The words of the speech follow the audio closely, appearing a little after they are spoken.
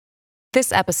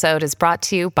This episode is brought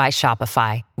to you by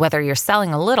Shopify. Whether you're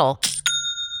selling a little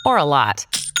or a lot,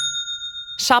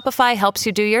 Shopify helps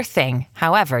you do your thing,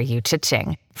 however you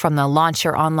cha-ching. From the launch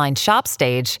your online shop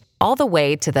stage, all the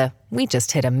way to the we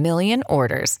just hit 1 million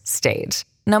orders stage.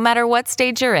 No matter what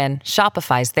stage you're in,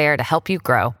 Shopify's there to help you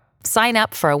grow. Sign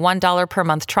up for a $1 per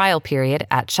month trial period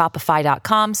at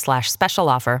shopify.com/special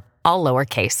offer, all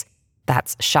lowercase.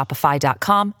 That's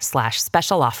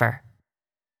shopify.com/special offer.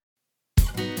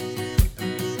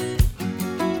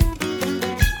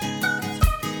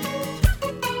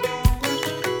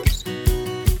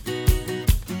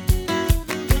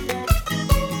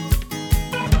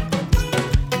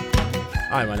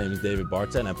 Hi, my name is David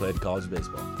Barta, and I played college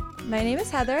baseball. My name is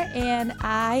Heather, and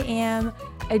I am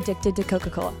addicted to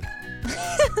Coca-Cola.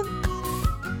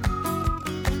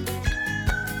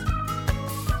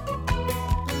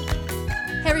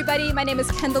 Hey everybody, my name is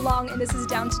Kendall Long, and this is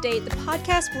Down to Date, the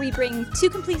podcast where we bring two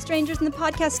complete strangers in the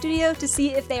podcast studio to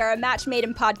see if they are a match made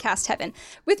in podcast heaven.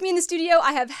 With me in the studio,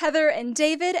 I have Heather and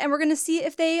David, and we're going to see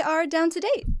if they are down to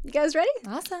date. You guys ready?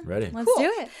 Awesome. Ready. Let's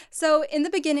do it. So in the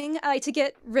beginning, I like to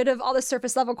get rid of all the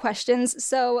surface level questions,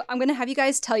 so I'm going to have you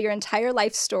guys tell your entire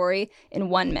life story in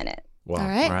 1 minute. Wow. All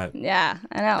right. Yeah,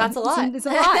 I know. That's a lot. It's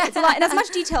a lot. It's a lot. And as much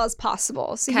detail as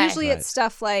possible. So Okay. usually it's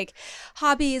stuff like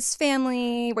hobbies,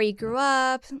 family, where you grew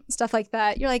up, stuff like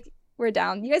that. You're like, we're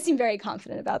down. You guys seem very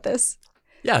confident about this.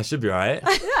 Yeah, it should be all right.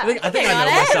 I think I got know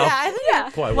it. myself Yeah.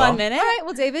 quite well. 1 minute. All right.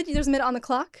 Well, David, there's a minute on the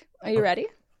clock. Are you ready?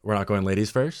 We're not going ladies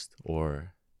first,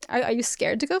 or Are you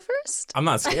scared to go first? I'm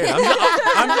not scared.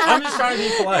 I'm just trying to be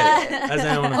polite, as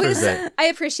anyone on the first date. I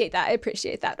appreciate that.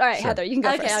 All right, Sure. Heather, you can go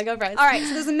Okay, first. I'll go first. All right.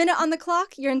 So there's a minute on the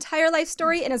clock. Your entire life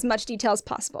story in as much detail as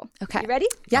possible. Okay. You ready?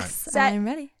 Yes, Set. I'm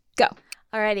ready. Go.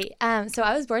 Alrighty. So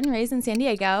I was born and raised in San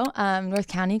Diego, North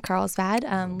County, Carlsbad.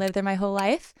 Lived there my whole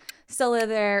life. Still live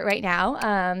there right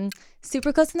now.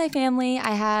 Super close to my family.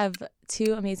 I have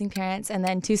 2 amazing parents and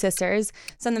then 2 sisters.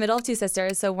 So I'm the middle of 2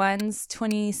 sisters. So one's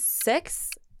 26.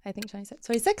 I think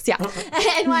 26, yeah.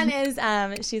 And one is,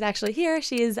 she's actually here.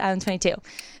 She's 22.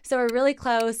 So we're really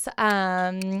close.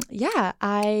 Yeah,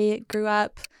 I grew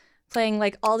up playing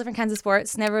like all different kinds of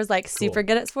sports. Never was like super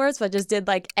good at sports, but just did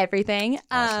like everything.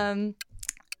 Awesome.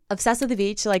 Obsessed with the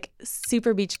beach, like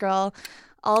super beach girl.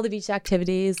 All the beach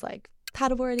activities, like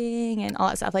paddleboarding and all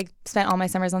that stuff. Like spent all my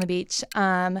summers on the beach.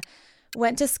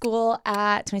 Went to school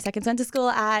at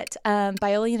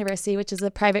Biola University, which is a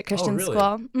private Christian really?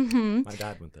 school. Mm-hmm. My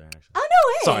dad went there, actually. Oh, no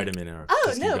way. Sorry to interrupt. Oh,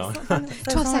 Just keep no. going.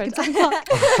 12 seconds.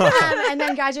 And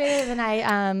then graduated, and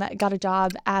I got a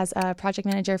job as a project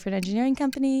manager for an engineering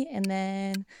company, and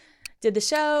then did the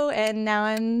show, and now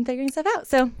I'm figuring stuff out.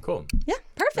 So, Cool. yeah.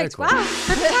 Perfect. Very cool. Wow.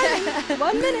 Perfect timing.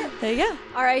 1 minute. There you go.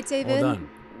 All right, David. Well done.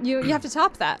 You have to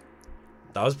top that.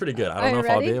 That was pretty good. I Are don't know you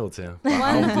if I'll be ready? able to. But One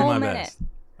I'll do whole my minute. best.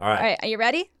 All right. All right. Are you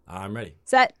ready? I'm ready.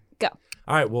 Set. Go.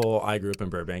 All right. Well, I grew up in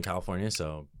Burbank, California,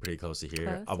 so pretty close to here.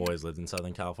 Close, I've yeah. always lived in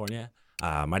Southern California.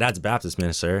 My dad's a Baptist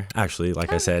minister. Actually,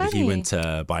 like I said, funny. he went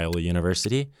to Biola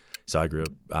University. So I grew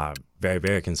up very,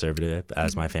 very conservative,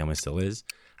 as my family still is.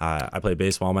 I played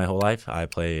baseball my whole life. I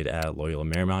played at Loyola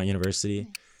Marymount University,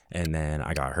 and then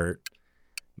I got hurt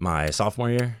my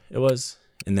sophomore year, it was.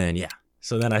 And then, yeah.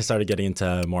 So then I started getting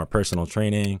into more personal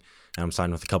training. And I'm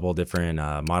signed with a couple of different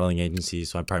modeling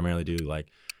agencies. So I primarily do like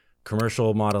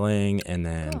commercial modeling and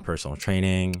then Cool. personal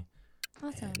training.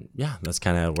 Awesome. And yeah, that's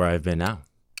kind of where I've been now.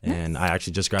 And I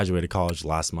actually just graduated college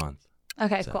last month.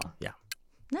 Okay, So, cool. yeah.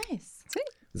 Nice. Sweet.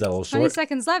 Is that a little 20 short?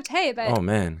 seconds left. Hey, but Oh,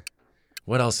 man.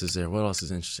 What else is there? What else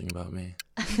is interesting about me?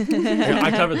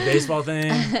 I covered the baseball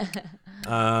thing.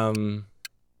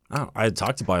 I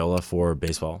talked to Biola for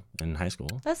baseball in high school.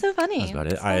 That's so funny. That's about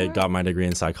it. So I got my degree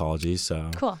in psychology,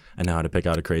 so Cool. I know how to pick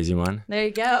out a crazy one. There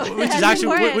you go. Which is That's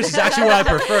actually important. what I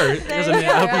prefer. There I you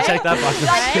go, hope you right? check that box.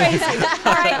 that's crazy.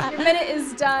 All right. Your minute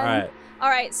is done. All right. All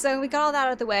right. So we got all that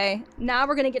out of the way. Now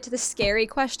we're going to get to the scary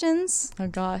questions. Oh,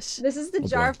 gosh. This is the Oh,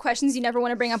 jar boy. of questions you never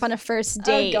want to bring up on a first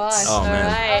date. Oh, gosh. Oh, All man.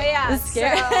 right. Oh, yeah. This is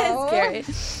scary. So- Scary.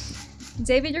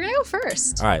 David, you're going to go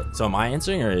first. All right. So am I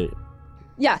answering or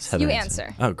Yes, Heather you answering?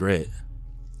 answer. Oh, great.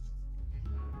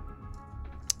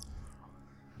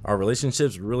 Are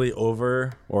relationships really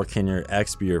over, or can your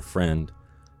ex be your friend?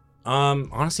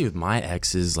 Honestly, with my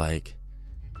exes, like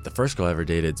the first girl I ever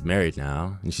dated's married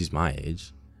now, and she's my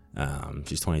age.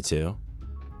 She's 22.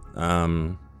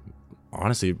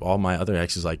 Honestly, all my other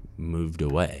exes like moved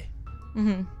away.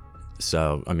 Mm-hmm.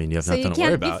 So I mean, you have So you nothing to worry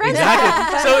can't be about. friends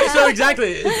Exactly. So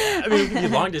exactly. I mean, we can be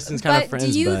long distance kind But of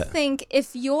friends. do you but think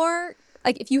if you're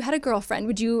like if you had a girlfriend,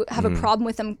 would you have a problem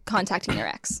with them contacting their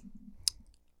ex?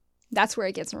 That's where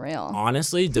it gets real.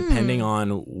 Honestly, depending on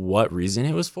what reason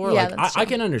it was for, Yeah, like that's I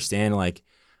true. can understand, like,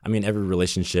 I mean, every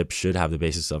relationship should have the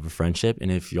basis of a friendship.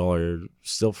 And if y'all are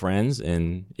still friends,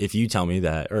 and if you tell me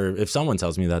that, or if someone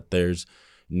tells me that there's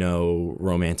no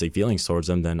romantic feelings towards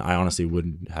them, then I honestly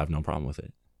would have no problem with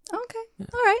it. Okay.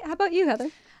 All right. How about you, Heather?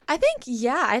 I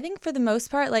think for the most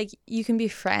part, like, you can be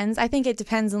friends. I think it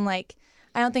depends on, like,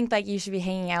 I don't think like you should be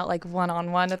hanging out like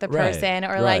one-on-one with a Right, person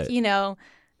or right. like, you know,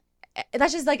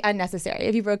 that's just like unnecessary.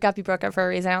 If you broke up for a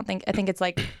reason. I think it's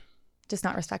like just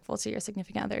not respectful to your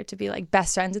significant other to be like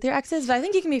best friends with your exes. But I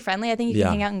think you can be friendly. I think you can Yeah.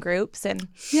 hang out in groups and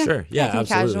Sure. Yeah, keep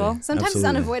absolutely. casual. Sometimes Absolutely. it's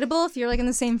unavoidable if you're like in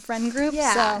the same friend group.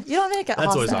 yeah, So. you don't make it.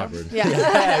 That's always hostile. awkward. Yeah.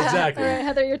 Yeah, exactly. All right,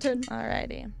 Heather, your turn.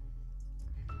 Alrighty.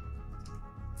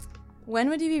 When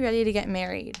would you be ready to get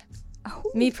married? Oh.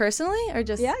 Me personally, or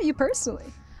just Yeah, you personally.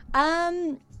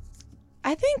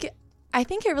 I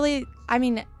think it really. I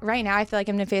mean, right now I feel like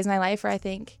I'm in a phase of my life where I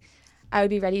think I would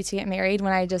be ready to get married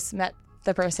when I just met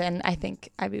the person I think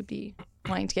I would be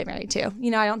wanting to get married to.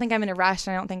 You know, I don't think I'm in a rush,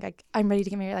 and I don't think like I'm ready to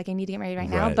get married. Like I need to get married right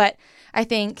now. Right. But I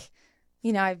think,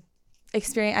 you know,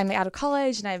 I'm out of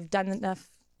college and I've done enough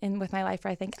with my life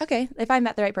where I think, okay, if I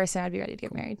met the right person, I'd be ready to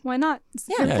get married. Why not?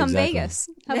 Yeah. Yeah, Come exactly. Vegas.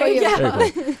 How There about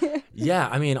you? you go. Very Yeah,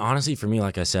 I mean, honestly, for me,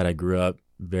 like I said, I grew up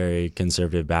very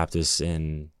conservative Baptist,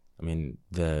 and I mean,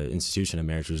 the institution of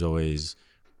marriage was always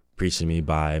preached to me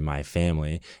by my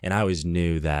family, and I always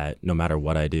knew that no matter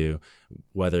what I do,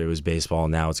 whether it was baseball,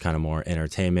 now it's kind of more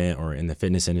entertainment, or in the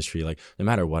fitness industry, like no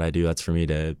matter what I do, that's for me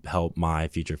to help my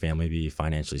future family be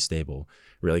financially stable,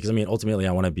 really. Because I mean, ultimately,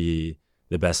 I want to be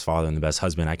the best father and the best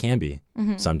husband I can be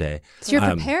someday. So you're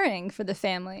preparing for the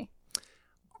family.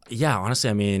 Yeah, honestly,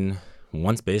 I mean,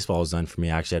 once baseball was done for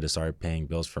me, I actually had to start paying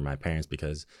bills for my parents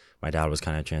because my dad was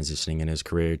kind of transitioning in his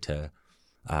career to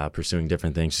pursuing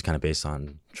different things, just kind of based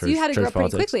on church. So you had to grow church up pretty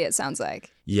politics. quickly, it sounds like.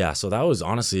 Yeah, so that was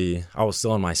honestly, I was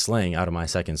still in my sling out of my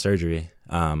second surgery,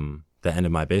 the end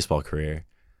of my baseball career.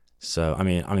 So I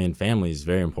mean, family is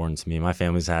very important to me. My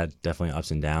family's had definitely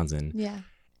ups and downs, and Yeah.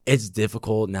 it's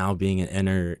difficult now being in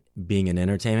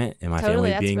entertainment, and my Totally, family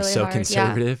that's being really so hard, yeah.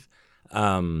 conservative.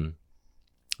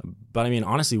 But I mean,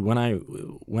 honestly, when I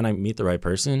meet the right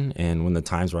person, and when the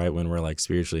time's right, when we're like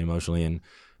spiritually, emotionally, and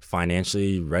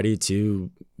financially ready to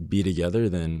be together,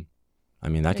 then I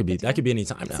mean that could be any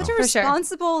time now. Such a For sure.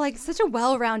 responsible, like such a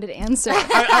well-rounded answer.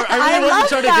 I really wasn't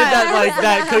trying to get that like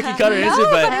that cookie cutter answer,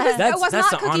 but it was that's not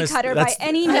the cookie honest cutter by that's-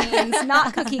 any means.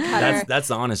 Not cookie cutter. That's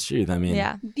the honest truth. I mean,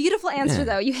 Yeah. Beautiful answer, Yeah.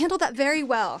 though. You handled that very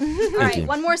well. All right, you.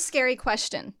 one more scary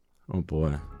question. Oh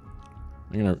boy,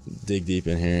 I'm gonna dig deep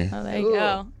in here. Oh, there you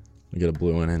go. I'll get a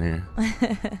blue one in here.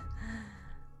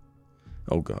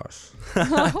 Oh gosh.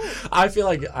 I feel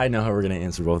like I know how we're gonna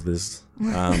answer both this.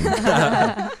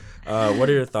 What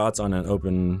are your thoughts on an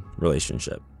open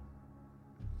relationship?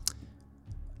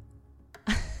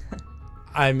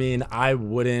 I mean, I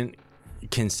wouldn't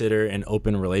consider an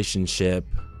open relationship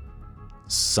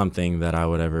something that I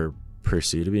would ever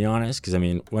pursue, to be honest. Because I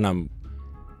mean, I don't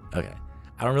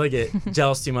really get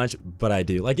jealous too much, but I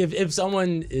do. Like if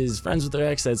someone is friends with their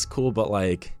ex, that's cool. But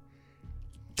like,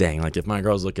 dang, like if my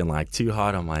girl's looking like too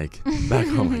hot, I'm like back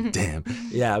home like, damn.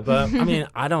 Yeah, but I mean,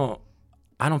 I don't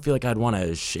feel like I'd want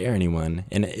to share anyone,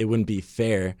 and it wouldn't be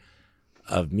fair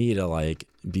of me to like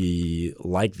be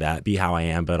like that, be how I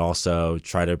am, but also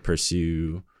try to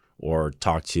pursue or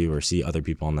talk to or see other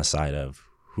people on the side of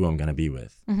who I'm gonna be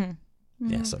with.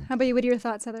 Yeah. So How about you? What are your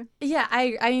thoughts, Heather? Yeah,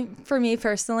 I mean, for me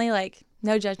personally, like,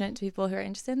 no judgment to people who are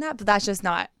interested in that, but that's just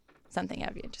not something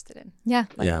I'd be interested in. Yeah.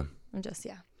 yeah. I'm just,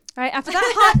 yeah. All right, after that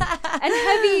hot and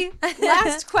heavy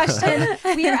last question,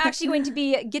 we are actually going to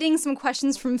be getting some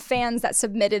questions from fans that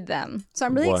submitted them. So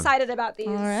I'm really Boy. excited about these.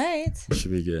 All right.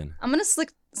 Should be good. I'm going to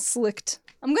select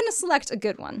a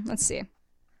good one. Let's see. I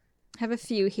have a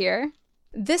few here.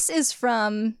 This is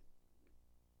from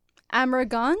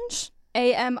Amreganj,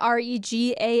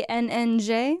 Amreganj.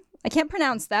 I can't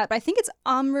pronounce that, but I think it's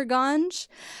Amreganj.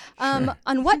 Sure.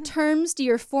 On what terms do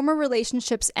your former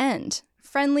relationships end?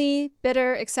 Friendly,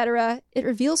 bitter, etc. It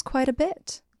reveals quite a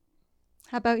bit.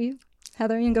 How about you?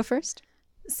 Heather, you can go first.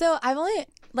 So I've only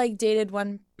like dated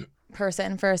one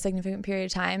person for a significant period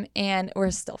of time, and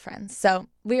we're still friends. So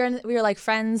we were like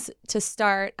friends to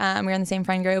start. We were in the same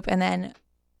friend group, and then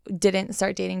didn't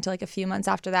start dating till like a few months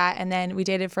after that, and then we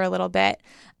dated for a little bit.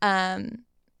 And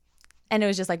it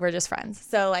was just like we're just friends.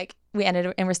 So like we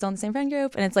ended, and we're still in the same friend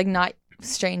group, and it's like not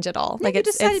strange at all. Like you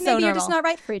it's decided so maybe normal. you're just not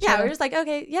right for each Yeah, other. we're just like,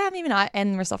 okay, yeah, maybe not,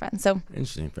 and we're still friends. So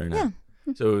Interesting. Fair enough.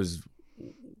 So it was,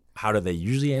 how do they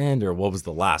usually end, or what was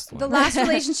the last one? The last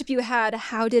relationship you had,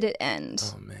 how did it end?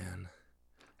 Oh man.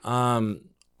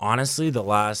 Honestly, the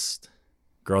last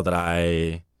girl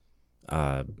that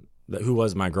who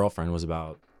was my girlfriend was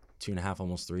about 2.5,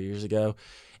 almost 3 years ago.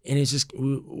 And it's just,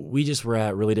 we just were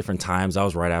at really different times. I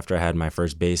was right after I had my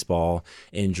first baseball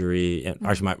injury, and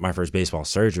actually my first baseball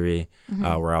surgery,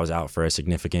 where I was out for a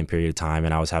significant period of time.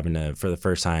 And I was having to, for the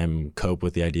first time, cope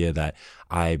with the idea that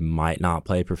I might not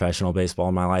play professional baseball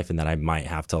in my life and that I might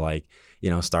have to like,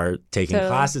 start taking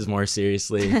classes more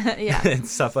seriously and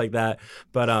stuff like that.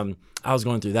 But I was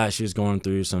going through that. She was going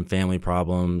through some family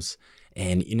problems.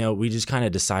 And, we just kind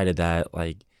of decided that,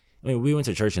 like, we went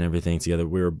to church and everything together.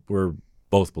 We're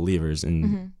both believers,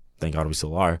 and thank God we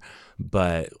still are.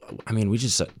 But we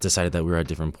just decided that we were at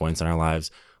different points in our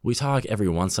lives. We talk every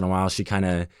once in a while. She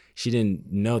didn't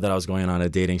know that I was going on a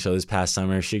dating show this past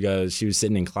summer. She was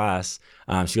sitting in class.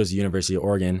 She goes to University of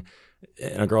Oregon,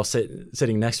 and a girl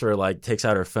sitting next to her like takes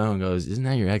out her phone and goes, "Isn't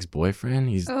that your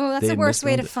ex-boyfriend?" That's the worst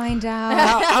way to find out.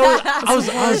 I was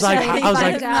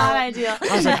like, not ideal.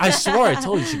 I was like, I swore I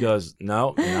told you. She goes,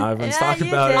 "No, everyone's talking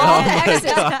about it." did. All Oh the my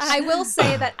exes. gosh. I will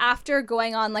say that after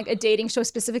going on like a dating show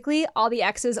specifically, all the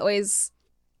exes always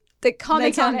the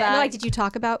comments come on it. And they're back. like, "Did you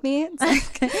talk about me?"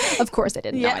 It's like, of course I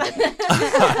didn't. Yeah. No, I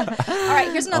didn't. All right,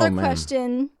 here's another Oh, man.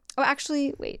 question. Oh,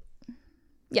 actually, wait.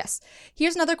 Yes.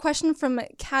 Here's another question from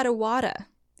Katawada.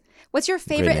 What's your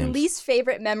favorite and names. least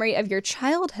favorite memory of your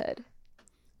childhood?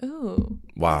 Ooh,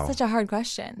 Wow. such a hard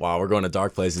question. Wow, we're going to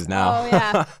dark places now. Oh,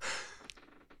 yeah.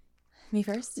 Me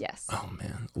first? Yes. Oh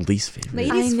man, least favorite.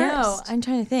 Ladies I know. first. I'm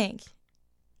trying to think.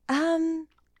 I'm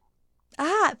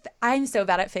so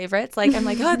bad at favorites. Like, I'm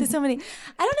like, oh, there's so many. I don't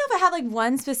know if I have like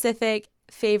one specific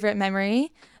favorite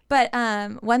memory, but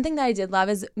one thing that I did love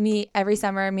is every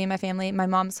summer, me and my family, my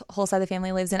mom's whole side of the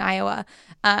family lives in Iowa,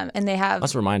 and they have.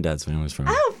 That's where my dad's family's from.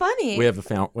 Oh, funny. We have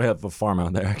a farm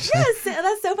out there actually. Yes,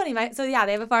 that's so funny. So yeah,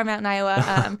 they have a farm out in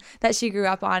Iowa that she grew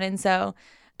up on, and so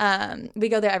we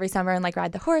go there every summer and like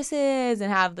ride the horses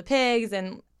and have the pigs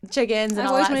and chickens and I've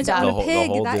all always that wanted stuff. to The own whole- a the pig.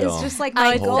 whole That is deal. just like Oh,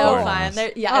 my it's goal. so Whole fun. farm.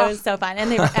 Yeah, it was so fun,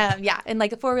 and they and like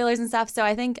the 4-wheelers and stuff. So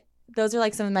I think those are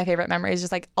like some of my favorite memories.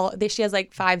 Just like she has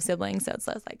like 5 siblings, so it's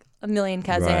like a million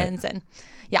cousins, and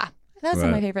yeah, that's some of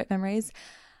my Right. favorite memories.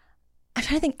 I'm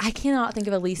trying to think. I cannot think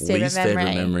of a least favorite Least memory.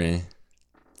 favorite memory.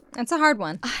 That's a hard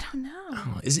one. I don't know.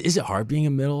 Oh, is it hard being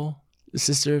a middle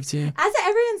sister of two? As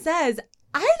everyone says,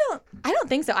 I don't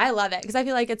think so. I love it because I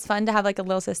feel like it's fun to have like a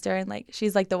little sister, and like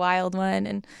she's like the wild one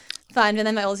and fun, and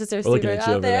then my older sister's We're super looking at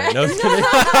you out over there. there. No kidding.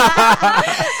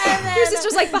 And then- Your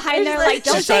sister's like behind there, like,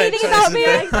 don't She's say trying to- anything trying about to me.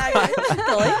 sit Exactly.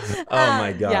 Totally. Oh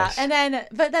my gosh. Yeah, and then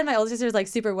but then my older sister is like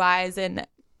super wise, and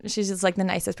she's just like the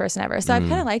nicest person ever. So I've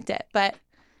kind of liked it, but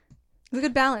It's a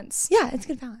good balance. yeah, it's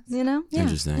good balance. You know? Yeah,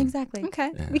 Interesting. Exactly.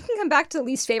 Okay. Yeah. We can come back to the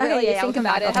least favorite. Okay, Let you yeah, think we'll come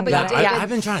about back. it. How I'll about come you, back. David? I've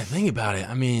been trying to think about it.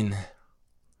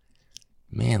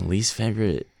 Man, least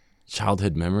favorite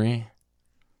childhood memory?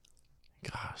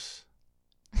 Gosh.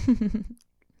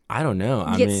 I don't know.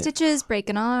 You get stitches, break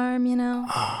an arm, you know?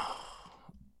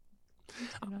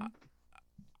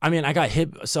 I got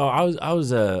hit. So I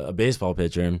was a baseball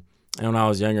pitcher, and when I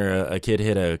was younger, a kid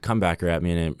hit a comebacker at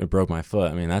me, and it broke my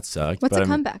foot. That sucked. What's But a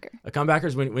comebacker? A comebacker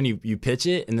is when you pitch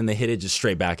it, and then they hit it just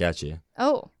straight back at you.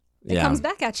 Oh, it Yeah. comes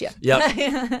back at you.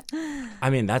 Yep.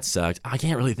 That sucked. I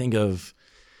can't really think of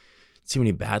too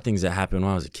many bad things that happened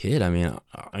when I was a kid. I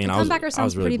comebacker was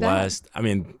sounds really pretty bad. blessed.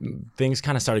 Things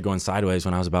kind of started going sideways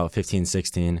when I was about 15,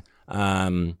 16.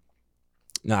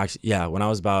 No, actually, yeah, when I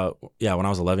was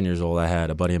 11 years old, I had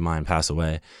a buddy of mine pass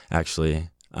away, actually.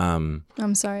 I'm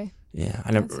sorry. Yeah,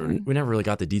 we never really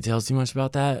got the details too much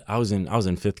about that. I was in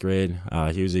 5th grade.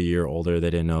 He was a year older. They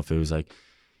didn't know if it was like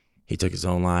he took his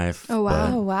own life. Oh,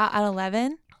 wow. Oh wow, at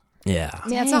 11 Yeah.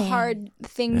 Yeah, it's a Dang. hard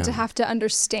thing to Yeah. have to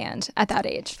understand at that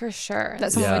age. for sure.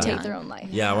 That someone would Yeah. take their own life.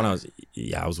 Yeah, when I was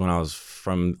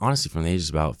from the ages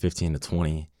about 15 to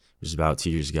 20, which is about 2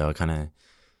 years ago.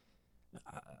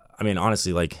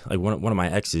 Honestly, like one of my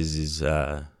exes is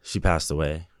she passed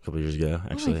away a couple years ago,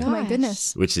 actually, Oh my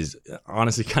goodness. which is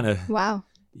honestly kind of Wow.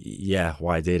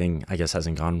 why dating I guess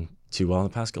hasn't gone too well in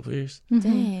the past couple of years.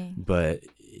 Dang. But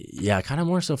yeah, kind of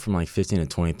more so from like 15 to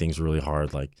 20, things were really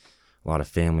hard, like a lot of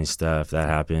family stuff that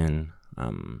happened.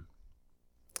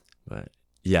 But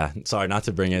yeah, sorry not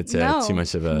to bring it to No. too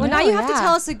much of a. Well, now you have to yeah.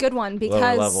 tell us a good one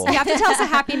because level. you have to tell us a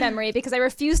happy memory because I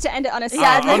refuse to end it on a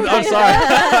Yeah, sad I'm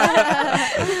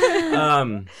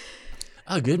sorry.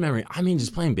 A good memory.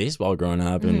 Just playing baseball growing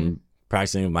up and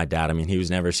practicing with my dad. He was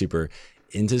never super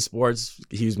into sports.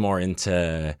 He was more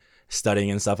into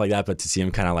studying and stuff like that. But to see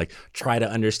him kind of like try to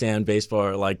understand baseball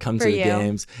or like come For to the you.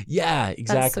 games. Yeah,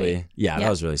 exactly. sweet. Yeah, Yeah. that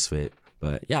was really sweet.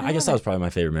 But yeah, I guess love that was probably my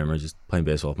favorite memory, just playing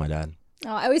baseball with my dad. Oh,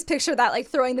 I always picture that, like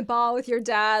throwing the ball with your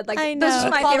dad. Like, I those know. are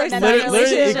my Father-son favorite memories.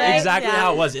 Literally relationship. exactly Yeah.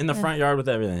 how it was in the front yard with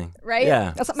everything. Right?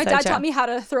 Yeah. That's what my So dad true. taught me how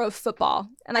to throw a football.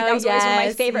 And like, that was always one of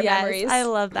my favorite memories. I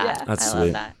love that. Yeah. That's I sweet.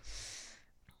 love that.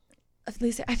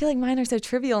 Lisa, I feel like mine are so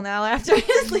trivial now after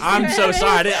his Lisa I'm so memory.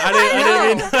 sorry. I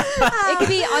didn't mean. It could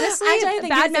be, honestly, Actually, I think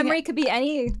bad using memory it- could be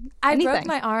anything. I broke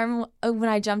my arm when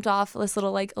I jumped off this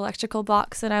little like electrical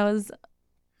box, and I was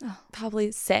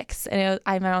probably 6. And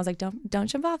my mom was like, "Don't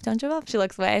jump off! Don't jump off!" She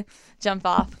looks away, jump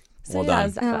off. So Well yeah,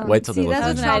 done. that was- Wait till See, they look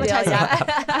that's at that was you. an ideal. traumatizing.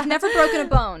 Yeah. I've never broken a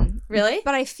bone. Really?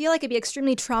 But I feel like it'd be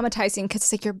extremely traumatizing because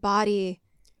it's like your body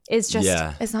is just.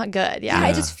 Yeah. It's not good. Yeah, Yeah.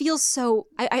 it just feels so.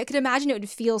 I could imagine it would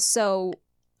feel so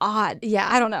odd. Yeah.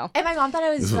 I don't know. And my mom thought I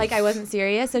was like I wasn't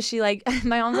serious, so she like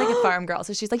my mom's like a farm girl,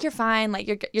 so she's like, "You're fine, like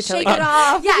you're totally Shake it good."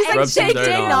 off. Yeah, and Rub some she dirt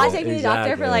did on not it. take me to the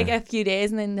doctor for Exactly. like a few days,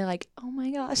 and then they're like, "Oh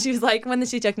my gosh," she was like, when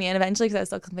she took me in eventually because I was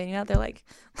still complaining out, they're like,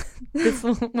 "This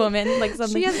woman like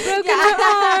something." She has broken her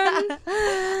arm.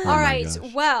 All my right.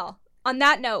 gosh. Well, on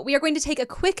that note, we are going to take a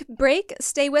quick break.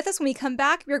 Stay with us. When we come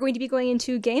back, we are going to be going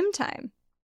into game time.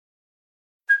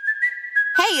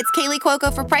 Hey, it's Kaylee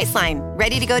Cuoco for Priceline.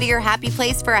 Ready to go to your happy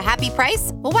place for a happy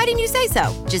price? Well, why didn't you say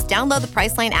so? Just download the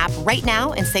Priceline app right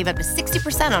now and save up to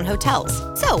 60% on hotels.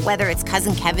 So whether it's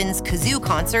Cousin Kevin's Kazoo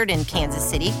Concert in Kansas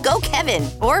City, go Kevin,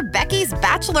 or Becky's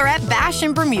Bachelorette Bash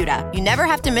in Bermuda, you never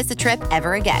have to miss a trip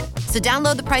ever again. So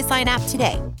download the Priceline app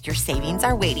today. Your savings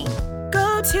are waiting.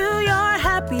 Go to your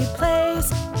happy place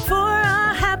for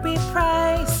a happy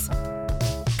price.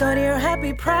 Go to your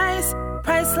happy price,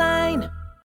 Priceline.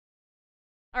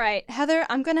 All right, Heather,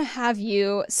 I'm going to have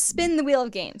you spin the wheel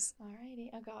of games.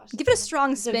 Alrighty. Oh gosh. Give it a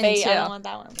strong spin, Debate. too. I don't want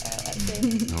that one. All right, let's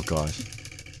see. Oh gosh.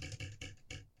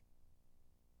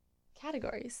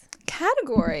 Categories.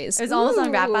 Categories. It was almost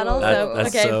on rap battle, Ooh.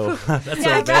 That's okay. so. That's so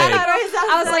Yeah, vague.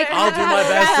 I was like, I'll do my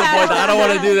best to avoid that. I don't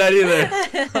want to do that either.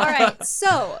 All right,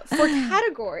 so for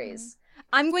categories,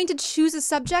 I'm going to choose a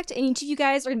subject, and each of you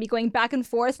guys are going to be going back and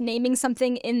forth naming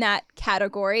something in that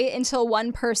category until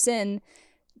one person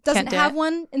doesn't Can't do have it.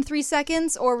 one in 3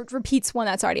 seconds or repeats one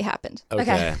that's already happened.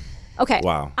 Okay. Okay.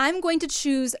 Wow. I'm going to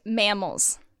choose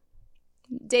mammals.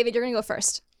 David, you're going to go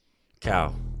first.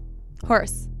 Cow.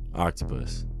 Horse.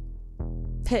 Octopus.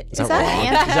 Pit. Is that wrong?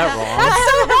 Is that wrong?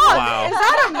 That's so wrong. Wow. Is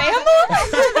that a mammal?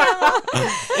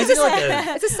 Is it like a,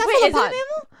 It's a cephalopod. Wait, is it a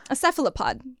mammal? A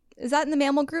cephalopod. Is that in the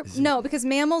mammal group? No, because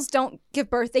mammals don't give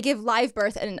birth. They give live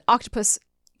birth, and an octopus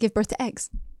give birth to eggs.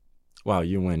 wow,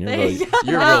 you win. You're There really, you go.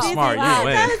 you're real smart. You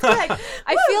win.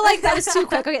 I feel like that is too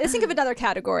quick. Okay, let's think of another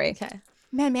category. Okay.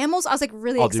 Man, mammals. I was like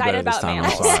really I'll do excited better this about time. I'm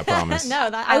mammals. sorry. I promise. No,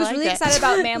 that I was liked really it. excited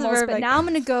about mammals, but Perfect. now I'm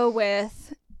going to go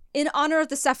with, in honor of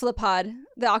the cephalopod,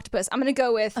 the octopus, I'm going to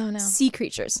go with Oh, no. sea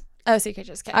creatures. Oh, sea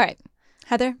creatures. Okay. All right.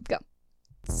 Heather, go.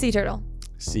 Sea turtle.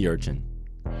 Sea urchin.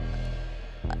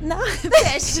 No,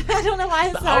 fish. I don't know why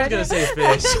it's I was gonna say fish.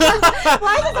 Why is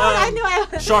it I knew I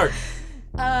Shark.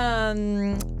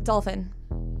 Dolphin.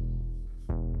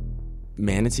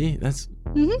 Manatee. That's.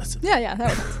 Yeah,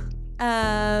 that was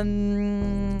I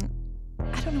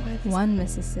don't know why this. one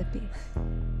Mississippi.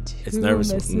 It's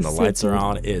nervous when the lights are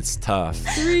on. It's tough.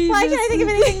 Why can't I think of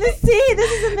anything to see?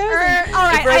 This is embarrassing. All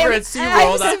right, If we're ever at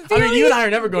SeaWorld, I mean, severely- you and I are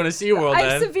never going to SeaWorld I'm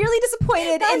then. severely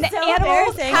disappointed in the so animal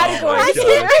embarrassing. category. Oh my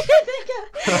here. God.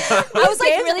 I was like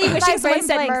really My wishing someone brain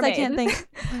said blanks, mermaid. I can't think.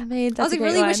 Mermaid. I was like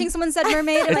really wishing soone said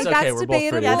mermaid, and It's like okay. that's We're both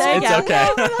debatable. pretty. there you It's go. okay.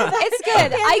 It's good.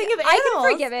 can't think of I can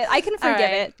animals. forgive it. I can All forgive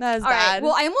right, it. that was All right. bad.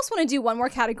 Well, I almost want to do one more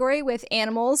category with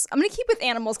animals. I'm gonna keep with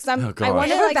animals because Oh, I gosh. want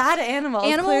to We're like bad at animals.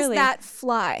 animals clearly. that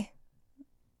fly.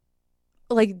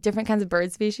 like different kinds of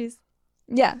bird species.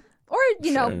 Yeah. Or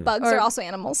Sure. bugs Or- are also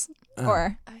animals.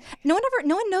 Or no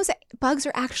one knows that bugs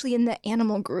are actually in the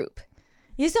animal group.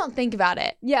 You just don't think about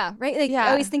it. Yeah, right? Like Yeah.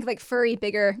 I always think of like furry,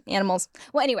 bigger animals.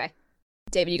 Well, anyway,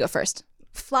 David, you go first.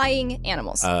 Flying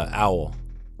animals. Owl.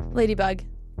 Ladybug.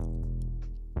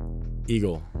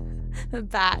 Eagle.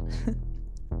 Bat.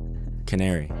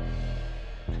 Canary.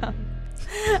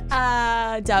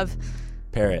 Dove.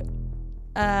 Parrot.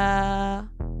 I'll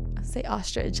say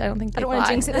ostrich. I don't think I they don't want to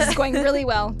fly. jinx it. This is going really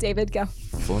well. David, go.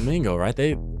 Flamingo, right?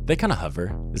 They kind of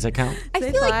hover. Does that count? I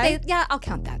They feel fly? like yeah, I'll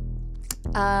count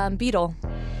that. Beetle.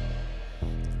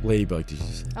 Ladybug, did you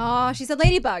say? Oh, she said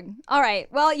ladybug. All right.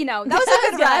 Well, that was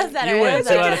a good Yeah, run. that's You win.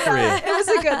 2 out of 3. It was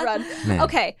a good run. Man.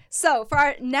 Okay, so for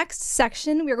our next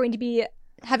section, we're going to be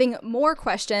having more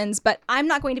questions, but I'm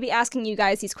not going to be asking you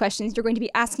guys these questions. You're going to be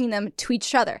asking them to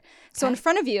each other. So in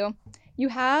front of you, you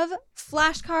have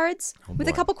flashcards with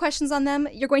a boy. couple questions on them.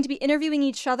 You're going to be interviewing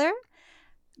each other.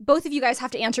 Both of you guys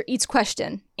have to answer each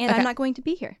question, and I'm Okay. not going to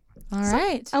be here. All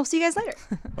right. I'll see you guys later.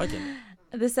 Okay.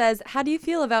 This says, how do you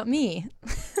feel about me?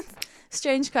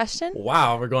 Strange question.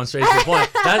 Wow, we're going straight to the point.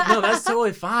 That's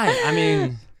totally fine. I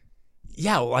mean,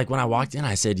 yeah, like when I walked in,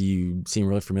 I said you seem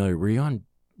really familiar. Were you on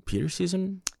Peter's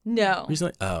season No.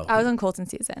 recently? Oh, I was on Colton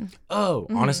season. oh,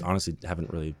 honestly,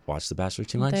 haven't really watched The Bachelor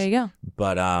too much. There you go.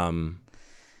 But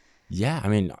yeah, I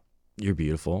mean, you're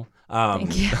beautiful.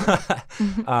 Thank you.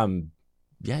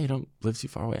 Yeah, you don't live too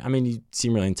far away. I mean, you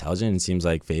seem really intelligent. It seems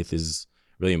like faith is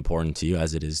really important to you,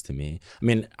 as it is to me. I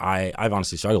mean, I've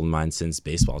honestly struggled with mine since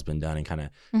baseball's been done and kind of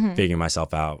figuring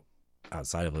myself out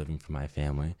outside of living for my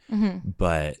family.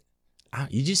 But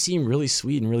you just seem really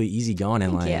sweet and really easygoing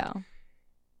and Thank you.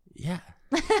 Yeah.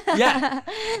 Yeah.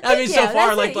 I mean, so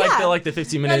far, That's like the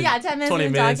 15 minutes, 10 minutes 20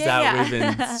 we've been minutes talking, that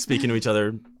we've been speaking to each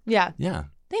other. Yeah. Yeah.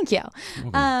 Thank you.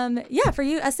 Yeah, for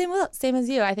you, same as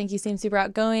you. I think you seem super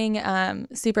outgoing,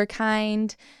 super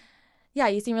kind. Yeah,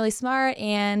 you seem really smart.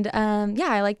 And yeah,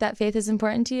 I like that faith is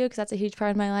important to you because that's a huge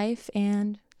part of my life.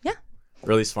 And yeah.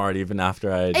 Really smart, even after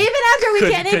we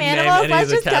can't name animals,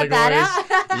 let's just cut that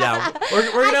out. Yeah,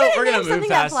 we're gonna move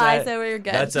past that. So we're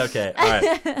good. That's okay.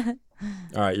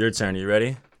 All right, your turn. Are you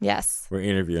ready? Yes. We're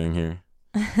interviewing here.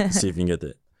 See if you can get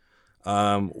it.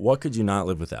 What could you not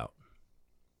live without?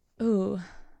 Ooh.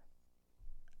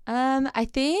 I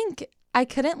think I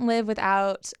couldn't live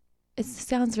without. It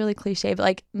sounds really cliche, but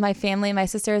like my family, my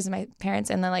sisters, and my parents,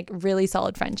 and then like really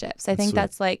solid friendships. I think Sweet.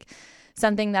 that's like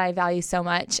something that I value so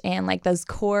much, and like those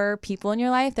core people in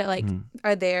your life that like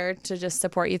are there to just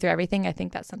support you through everything. I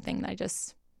think that's something that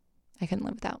I couldn't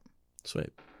live without.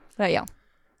 Sweet. What about you?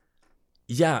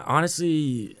 Yeah,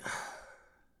 honestly,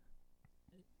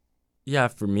 yeah,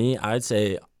 for me, I'd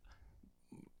say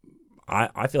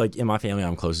I feel like in my family,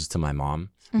 I'm closest to my mom.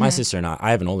 My sister and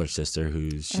I have an older sister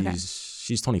who's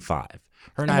she's 25.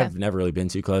 Her and I have never really been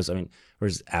too close. I mean, we're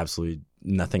just absolutely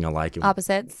nothing alike.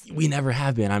 Opposites? We never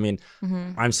have been. I mean,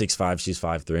 I'm 6'5", she's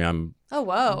 5'3". Oh,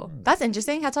 whoa. That's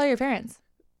interesting. How tall are your parents?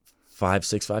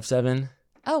 5'6", 5'7".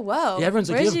 Oh, whoa. Yeah, everyone's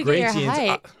like, Where you did have you great get your genes.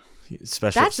 height?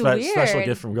 Special weird.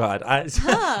 gift from God.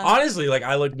 Honestly, like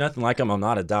I look nothing like him. I'm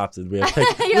not adopted. We have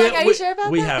Are you sure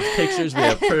about we that? have pictures. We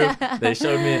have proof. They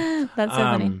showed me. That's so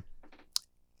funny.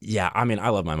 Yeah, I mean, I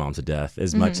love my mom to death.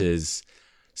 As much as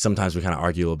sometimes we kind of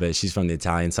argue a little bit. She's from the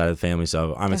Italian side of the family,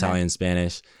 so I'm Italian,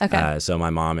 Spanish. Okay. So my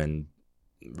mom and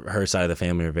her side of the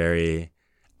family are very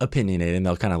opinionated, and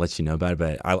they'll kind of let you know about it.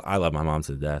 But I love my mom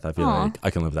to death. I feel like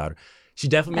I can live without her. She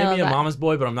definitely made me a mama's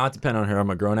boy, but I'm not dependent on her. I'm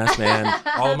a grown-ass man,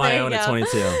 all on my own at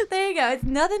 22. There you go. It's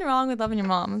nothing wrong with loving your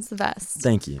mom. It's the best.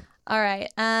 Thank you. All right.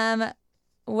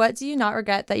 What do you not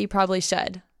regret that you probably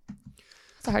should?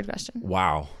 That's a hard question.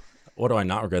 Wow. What do I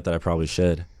not regret that I probably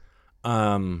should?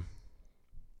 You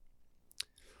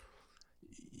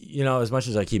know, as much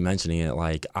as I keep mentioning it,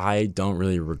 like I don't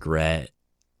really regret,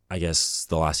 I guess,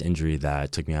 the last injury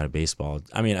that took me out of baseball.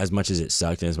 I mean, as much as it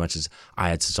sucked and as much as I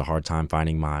had such a hard time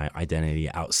finding my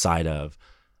identity outside of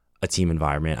a team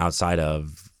environment, outside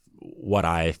of what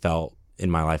I felt in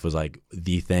my life was like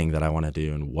the thing that I want to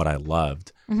do and what I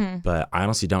loved. But I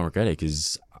honestly don't regret it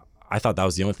because I thought that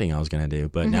was the only thing I was going to do.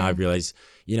 But now I realize,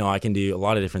 you know, I can do a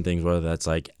lot of different things, whether that's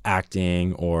like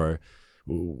acting or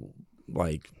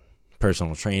like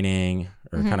personal training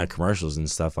or kind of commercials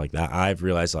and stuff like that. I've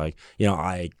realized like, you know,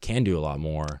 I can do a lot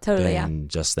more than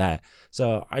just that.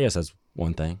 So I guess that's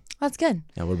one thing. That's good.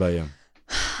 Yeah. What about you?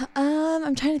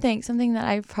 I'm trying to think something that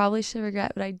I probably should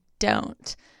regret, but I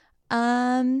don't.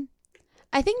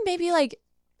 I think maybe like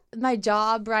my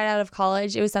job right out of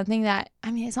college, it was something that,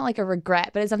 I mean, it's not like a regret,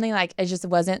 but it's something like I just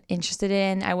wasn't interested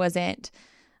in. I wasn't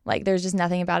like, there's just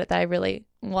nothing about it that I really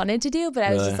wanted to do, but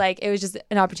I was just like, it was just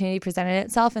an opportunity presented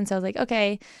itself. And so I was like,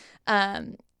 okay,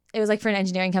 it was like for an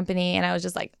engineering company, and I was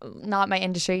just like, not my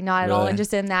industry, not at all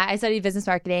interested in that. I studied business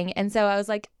marketing, and so I was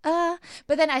like, but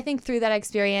then I think through that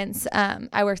experience,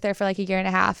 I worked there for like a year and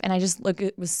a half, and I just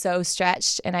was so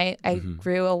stretched, and I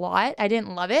grew a lot. I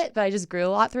didn't love it, but I just grew a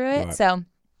lot through it. Right. So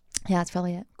yeah, that's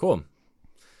probably it. Cool.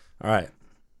 All right.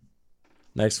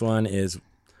 Next one is,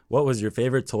 what was your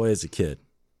favorite toy as a kid?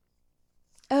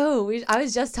 Oh, I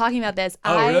was just talking about this.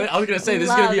 Oh, really? I was going to say, this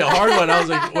is going to be a hard one. I was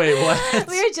like, wait, what?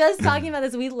 We were just talking about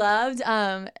this. We loved,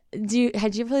 had you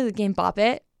ever played the game Bop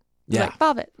It? Yeah. Like,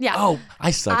 Bop It. Yeah. Oh,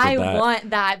 I suck at that. I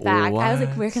want that back. What? I was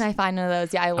like, where can I find one of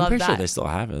those? Yeah, I love that. I'm pretty sure they still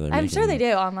have it. I'm sure they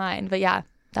do online, but yeah,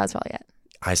 that was probably it.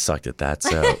 I sucked at that.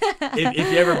 So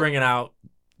if you ever bring it out,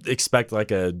 expect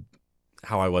like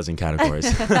how I was in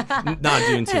categories. Not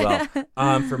doing too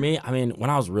well. For me, I mean, when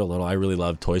I was real little, I really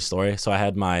loved Toy Story. So I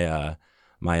had my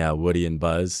Woody and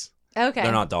Buzz. Okay.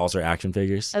 They're not dolls or action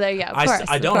figures. Oh, there you go. Of course,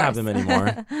 I don't have them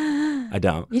anymore. I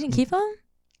don't. You didn't keep them?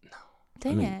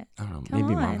 Dang it. I don't know. Come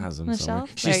Maybe on. mom has them On the somewhere. shelf?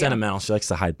 There She's you go. sentimental. She likes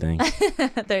to hide things.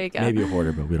 There you go. Maybe a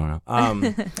hoarder, but we don't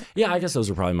know. Yeah, I guess those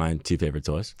were probably my 2 favorite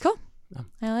toys. Cool.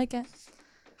 I like it.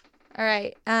 All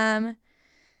right.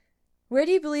 Where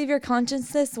do you believe your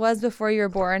consciousness was before you were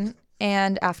born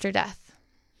and after death?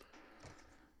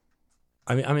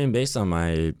 I mean, based on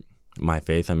my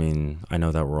faith, I mean, I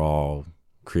know that we're all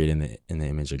created in the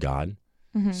image of God.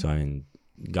 Mm-hmm. So I mean,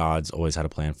 God's always had a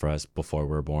plan for us before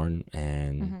we're born,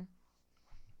 and Mm-hmm.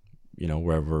 you know,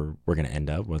 wherever we're gonna end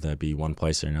up, whether that be one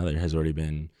place or another, has already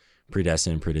been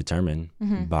predestined, predetermined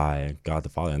Mm-hmm. by God the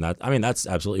Father, and that's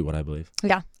absolutely what I believe.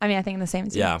 Yeah. I mean, I think the same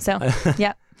as you. Yeah. So,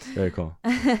 yeah. Very cool.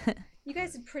 You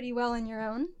guys did pretty well on your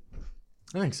own.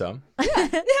 I think so. We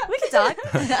can talk.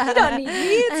 You don't need me.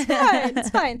 It's fine. It's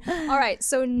fine. All right.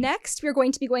 So next, we're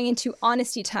going to be going into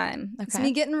honesty time. It's Okay.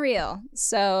 me getting real.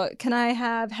 So can I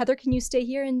have Heather? Can you stay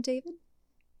here, and David?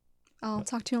 I'll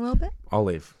talk to you in a little bit. I'll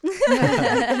leave.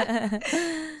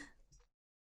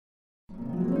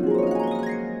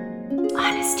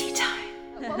 Honesty time.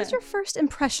 What was your first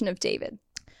impression of David?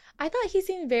 I thought he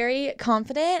seemed very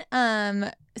confident.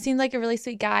 Seemed like a really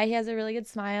sweet guy. He has a really good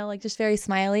smile, like just very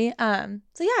smiley. So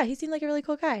yeah, he seemed like a really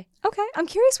cool guy. Okay. I'm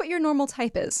curious what your normal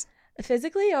type is.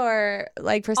 Physically or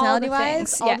like personality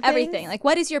wise? Yeah, everything. Like,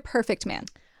 what is your perfect man?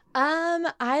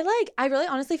 I really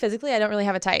honestly physically I don't really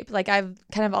have a type. Like I've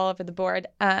kind of all over the board.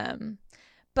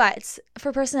 But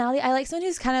for personality, I like someone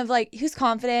who's kind of like who's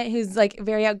confident, who's like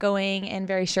very outgoing and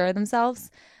very sure of themselves.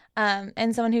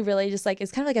 And someone who really just like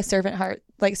is kind of like a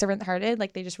servant-hearted,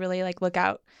 like they just really like look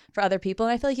out for other people.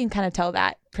 And I feel like you can kind of tell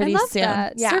that pretty I love soon.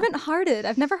 that. Yeah. Servant-hearted.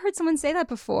 I've never heard someone say that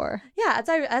before. Yeah,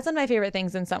 that's one of my favorite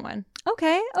things in someone.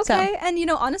 Okay. And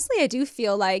honestly, I do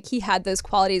feel like he had those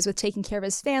qualities with taking care of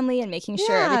his family and making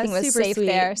sure Yeah, everything was super safe sweet.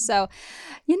 there. So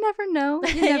you never know.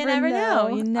 You You never know.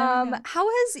 You never know. How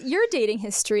has your dating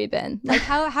history been? Like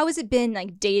how has it been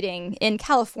like dating in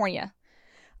California?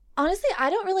 Honestly,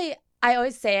 I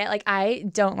always say it, like I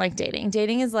don't like dating.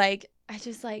 Dating is like I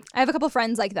just like I have a couple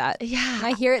friends like that. yeah. And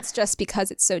I hear it's just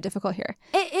because it's so difficult here.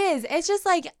 It is. It's just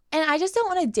like, and I just don't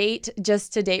want to date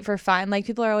just to date for fun. Like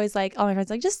people are always like, all my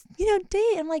friends are like, just,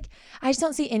 date. I'm like, I just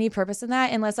don't see any purpose in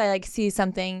that unless I like see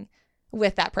something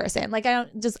with that person. Like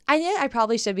I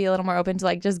probably should be a little more open to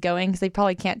like just going because they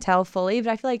probably can't tell fully.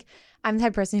 But I feel like I'm the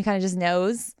type of person who kind of just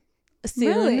knows soon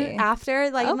Really? after.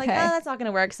 Like I'm like, Okay. that's not going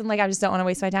to work. So I'm like, I just don't want to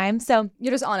waste my time. So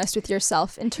You're just honest with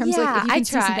yourself in terms of like, if you I can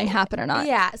see something try. happen or not.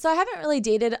 Yeah. So I haven't really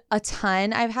dated a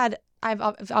ton. I've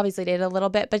obviously dated a little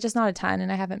bit, but just not a ton.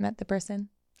 And I haven't met the person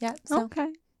yet. So Okay.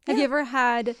 Have you ever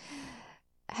had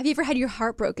your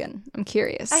heart broken? I'm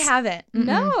curious. I haven't.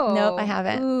 No. Nope, I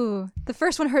haven't. Ooh, the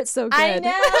first one hurts so good. I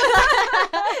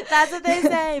know. That's what they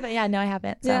say. But yeah, no, I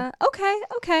haven't. So. Yeah.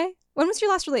 Okay. When was your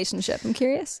last relationship? I'm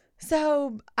curious.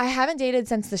 So I haven't dated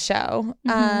since the show.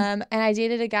 And I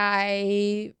dated a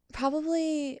guy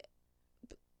probably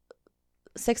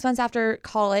 6 months after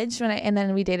college and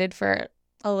then we dated for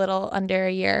a little under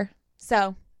a year.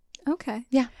 So Okay.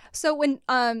 Yeah. So when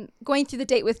going through the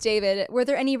date with David, were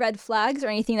there any red flags or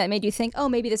anything that made you think, oh,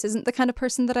 maybe this isn't the kind of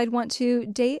person that I'd want to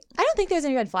date? I don't think there's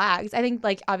any red flags. I think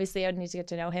like obviously I would need to get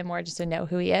to know him more just to know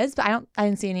who he is. But I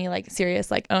didn't see any like serious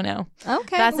like, oh no.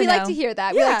 Okay. That's a we like no. to hear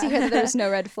that. We like to Yeah. hear that there's no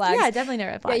red flags. Yeah, definitely no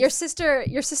red Yeah, flags.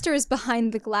 your sister is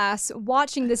behind the glass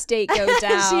watching this date go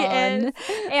down. She is.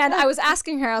 And I was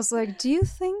asking her, I was like, do you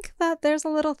think that there's a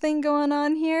little thing going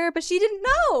on here? But she didn't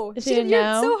know. She didn't You're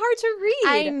know? so hard to read.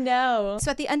 I know.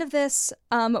 So at the end of this,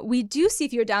 we do see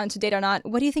if you're down to date or not.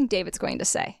 What do you think David's going to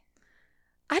say?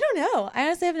 I don't know. I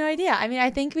honestly have no idea. I mean,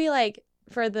 I think we like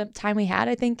for the time we had,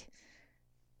 I think,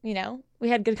 we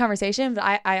had good conversation, but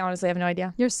I honestly have no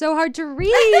idea. You're so hard to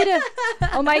read.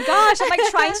 Oh my gosh. I'm like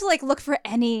trying to like look for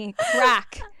any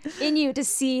crack in you to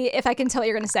see if I can tell what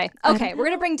you're going to say. Okay, we're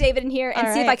going to bring David in here and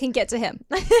All see if right. I can get to him.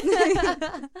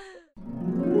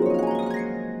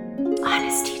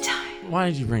 Honesty time. Why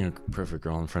did you bring a perfect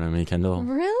girl in front of me, Kendall?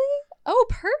 Really? Oh,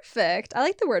 perfect. I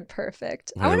like the word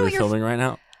perfect. I Are want to know we what your filming right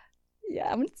now?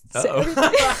 Yeah, I'm going to say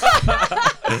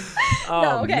Uh-oh. Oh,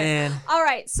 No, okay. man. All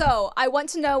right, so I want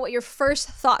to know what your first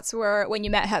thoughts were when you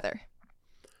met Heather.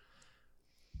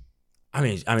 I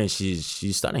mean,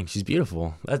 she's stunning. She's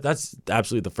beautiful. That's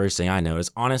absolutely the first thing I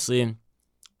noticed. Honestly,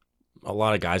 a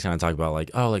lot of guys kind of talk about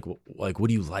like, oh, like what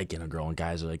do you like in a girl? And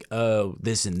guys are like, oh,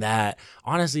 this and that.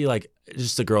 Honestly, like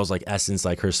just the girl's like essence,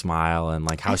 like her smile and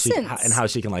like how she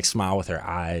can like smile with her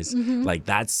eyes. Mm-hmm. Like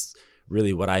that's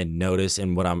really what I notice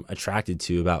and what I'm attracted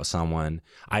to about someone.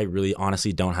 I really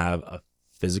honestly don't have a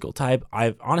physical type.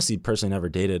 I've honestly personally never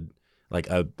dated like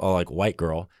a like white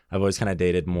girl. I've always kind of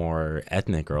dated more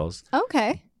ethnic girls.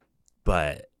 Okay.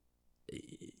 But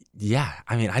yeah,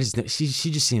 I mean, she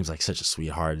just seems like such a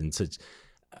sweetheart and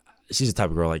she's the type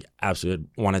of girl like absolutely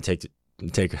want to take her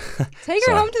Take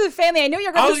her home to the family. I knew you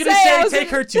were going to say. I was going to say take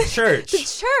her to church. To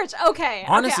church. Okay.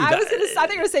 Honestly, okay. I thought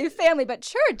you were going to say family, but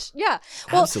church. Yeah.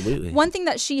 Well, absolutely. One thing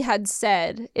that she had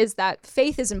said is that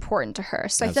faith is important to her.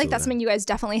 So I feel like that's something you guys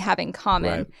definitely have in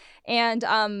common. Right. And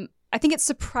I think it's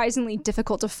surprisingly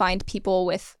difficult to find people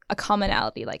with a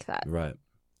commonality like that. Right.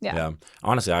 Yeah.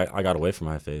 Honestly, I got away from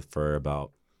my faith for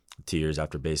about 2 years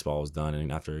after baseball was done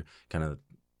and after kind of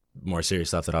more serious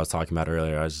stuff that I was talking about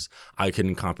earlier. I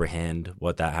couldn't comprehend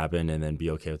what that happened and then be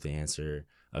okay with the answer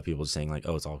of people just saying like,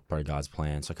 oh, it's all part of God's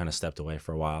plan. So I kind of stepped away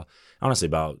for a while. Honestly,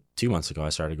 about 2 months ago, I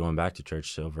started going back to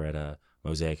church over at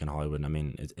Mosaic in Hollywood. And I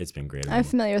mean, it's been great. I'm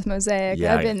familiar with Mosaic.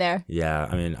 Yeah, I've been there. Yeah.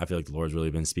 I mean, I feel like the Lord's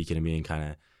really been speaking to me and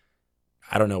kind of,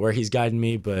 I don't know where he's guiding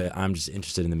me, but I'm just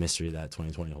interested in the mystery that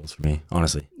 2020 holds for me,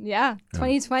 honestly. Yeah,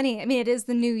 2020. I mean, it is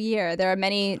the new year. There are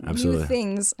many new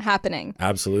things happening.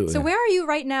 Absolutely. So where are you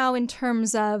right now in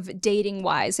terms of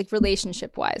dating-wise, like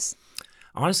relationship-wise?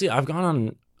 Honestly, I've gone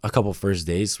on a couple first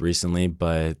dates recently,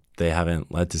 but they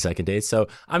haven't led to second dates. So,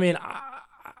 I mean,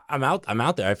 I'm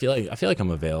out there. I feel like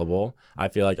I'm available. I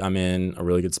feel like I'm in a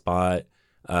really good spot.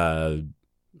 I'm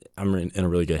in a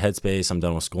really good headspace. I'm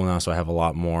done with school now, so I have a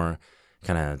lot more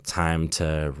kind of time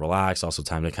to relax, also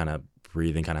time to kind of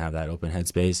breathe and kind of have that open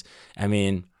headspace. I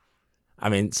mean,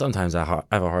 sometimes I have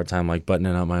a hard time like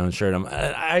buttoning up my own shirt.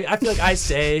 I feel like I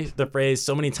say the phrase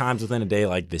so many times within a day,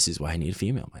 like, this is why I need a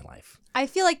female in my life. I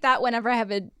feel like that whenever I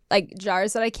have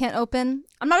jars that I can't open.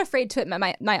 I'm not afraid to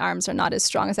admit my arms are not as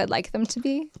strong as I'd like them to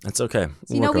be. That's okay.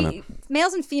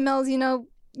 Males and females,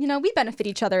 we benefit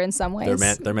each other in some ways.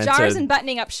 They're meant jars to, and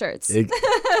buttoning up shirts.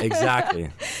 Exactly.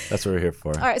 That's what we're here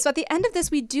for. All right. So at the end of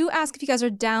this, we do ask if you guys are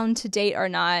down to date or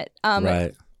not.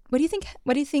 Right. What do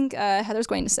you think Heather's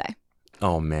going to say?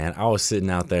 Oh man, I was sitting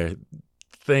out there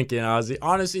thinking.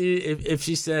 Honestly, if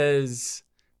she says,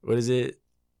 what is it?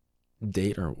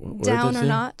 Date or what down or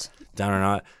not? Down or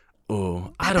not?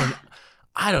 Oh, I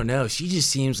don't know. She just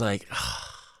seems like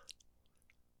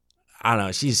I don't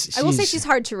know. I will say she's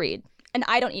hard to read. And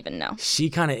I don't even know. She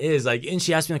kind of is. Like, and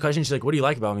she asked me the question. She's like, what do you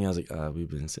like about me? I was like, we've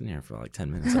been sitting here for like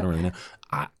 10 minutes. I don't really know.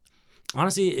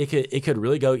 Honestly, it could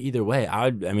really go either way.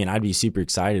 I'd be super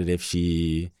excited if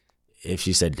she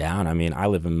said down. I mean, I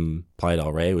live in Playa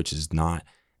del Rey, which is not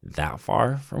that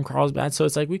far from Carlsbad. So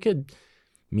it's like we could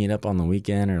meet up on the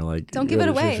weekend or like. Don't give it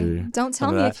away. Don't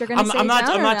tell me if you're going to say down or not.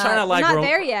 I'm not trying to like. I'm not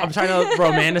there yet. I'm trying to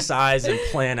romanticize and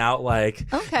plan out like,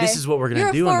 this is what we're going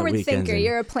to do on the weekends. You're a forward thinker.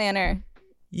 You're a planner.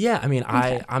 Yeah, I mean,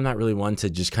 okay. I'm not really one to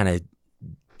just kind of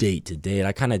date to date.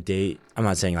 I kind of date. I'm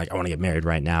not saying like I want to get married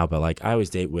right now, but like I always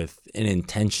date with an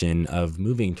intention of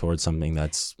moving towards something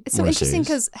that's it's so interesting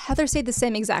because Heather said the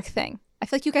same exact thing. I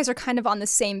feel like you guys are kind of on the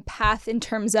same path in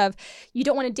terms of you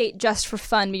don't want to date just for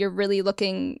fun, but you're really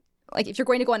looking like if you're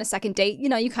going to go on a second date,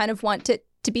 you kind of want it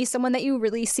to be someone that you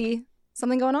really see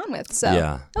something going on with. So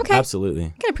yeah, okay, absolutely.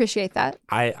 I can appreciate that.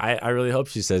 I really hope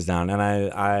she says down, and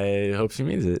I hope she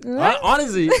means it.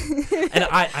 Honestly, and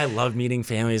I love meeting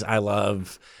families.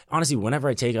 Honestly, whenever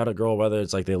I take out a girl, whether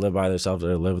it's like they live by themselves or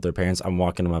they live with their parents, I'm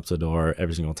walking them up to the door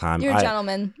every single time. You're a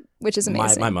gentleman, which is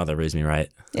amazing. My mother raised me right.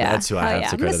 Yeah, that's who I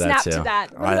have to credit that to. To that.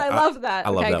 I love that. I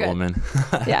love that woman.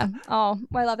 Yeah. Oh,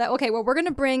 I love that. Okay, well, we're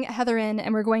gonna bring Heather in,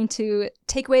 and we're going to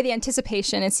take away the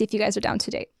anticipation and see if you guys are down to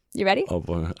date. You ready? Oh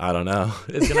boy, I don't know.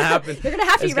 It's gonna happen. You're gonna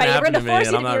have to be ready. We're gonna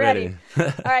force you to be ready. All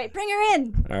right, bring her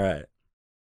in. All right.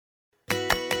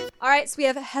 All right, so we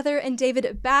have Heather and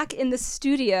David back in the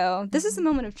studio. This is the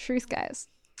moment of truth, guys.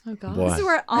 Oh God. Boy. This is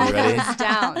where it all goes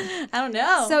down. I don't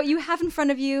know. So you have in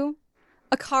front of you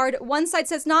a card. One side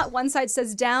says not, one side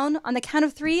says down. On the count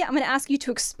of 3, I'm gonna ask you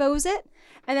to expose it,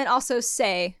 and then also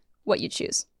say what you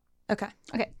choose. Okay.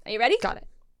 Okay. Are you ready? Got it.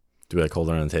 Do we like hold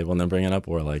it on the table and then bring it up,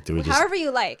 or like do we just? However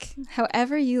you like.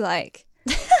 However you like.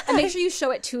 And make sure you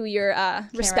show it to your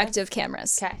respective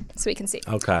cameras. Okay. So we can see.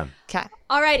 Okay. Okay.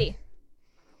 Alrighty.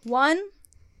 1,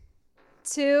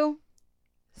 2,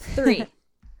 3.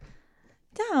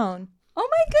 Down. Oh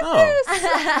my goodness!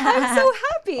 I'm so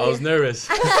happy. I was nervous.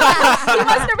 He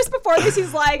was nervous before this.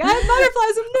 He's like, I have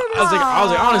butterflies. I'm nervous. I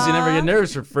was like, honestly, never get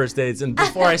nervous for first dates. And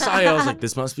before I saw you, I was like,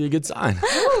 this must be a good sign.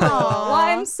 Well,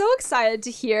 I'm so excited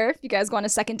to hear. If you guys go on a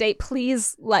second date,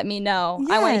 please let me know.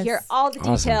 Yes. I want to hear all the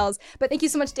details. Awesome. But thank you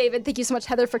so much, David. Thank you so much,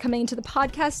 Heather, for coming into the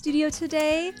podcast studio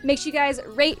today. Make sure you guys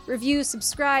rate, review,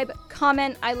 subscribe,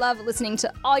 comment. I love listening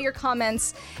to all your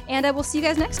comments. And I will see you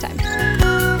guys next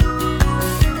time.